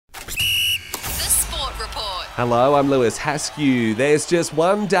Hello, I'm Lewis Haskew. There's just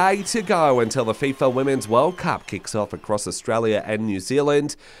one day to go until the FIFA Women's World Cup kicks off across Australia and New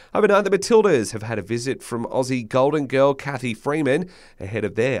Zealand. Overnight, the Matildas have had a visit from Aussie Golden Girl Cathy Freeman ahead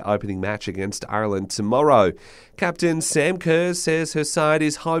of their opening match against Ireland tomorrow. Captain Sam Kerr says her side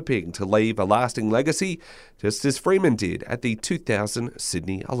is hoping to leave a lasting legacy, just as Freeman did at the 2000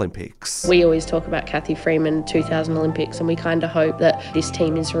 Sydney Olympics. We always talk about Cathy Freeman 2000 Olympics, and we kind of hope that this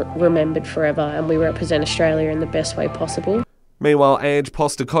team is remembered forever and we represent Australia in the best way possible. Meanwhile, Ange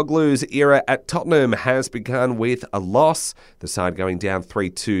Postecoglou's era at Tottenham has begun with a loss, the side going down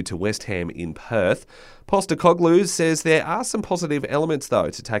 3-2 to West Ham in Perth. Postecoglou says there are some positive elements, though,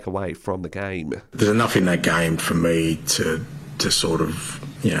 to take away from the game. There's enough in that game for me to sort of,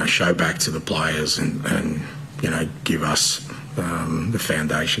 show back to the players and give us the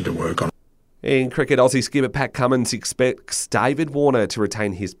foundation to work on. In cricket, Aussie skipper Pat Cummins expects David Warner to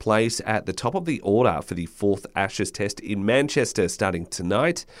retain his place at the top of the order for the fourth Ashes Test in Manchester starting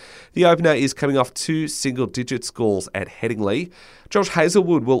tonight. The opener is coming off 2 single-digit scores at Headingley. Josh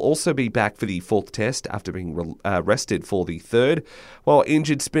Hazlewood will also be back for the fourth Test after being rested for the third, while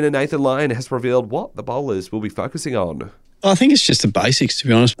injured spinner Nathan Lyon has revealed what the bowlers will be focusing on. I think it's just the basics, to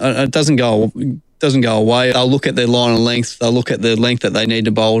be honest. It doesn't go away. They'll look at their line and length. They'll look at the length that they need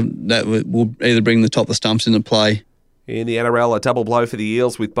to bowl. That will either bring the top of the stumps into play. In the NRL, a double blow for the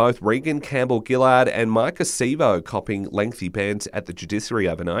Eels with both Regan Campbell-Gillard and Micah Sevo copping lengthy bans at the judiciary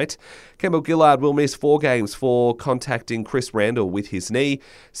overnight. Campbell-Gillard will miss 4 games for contacting Chris Randall with his knee.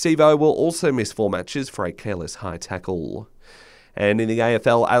 Sevo will also miss 4 matches for a careless high tackle. And in the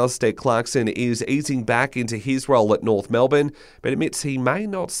AFL, Alistair Clarkson is easing back into his role at North Melbourne, but admits he may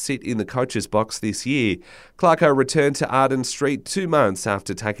not sit in the coach's box this year. Clarko returned to Arden Street 2 months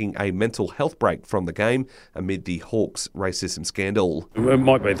after taking a mental health break from the game amid the Hawks racism scandal. It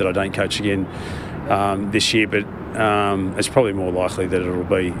might be that I don't coach again this year, but it's probably more likely that it'll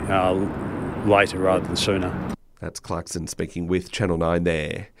be later rather than sooner. That's Clarkson speaking with Channel 9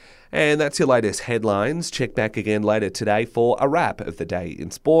 there. And that's your latest headlines. Check back again later today for a wrap of the day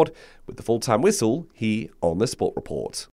in sport with the full-time whistle here on the Sport Report.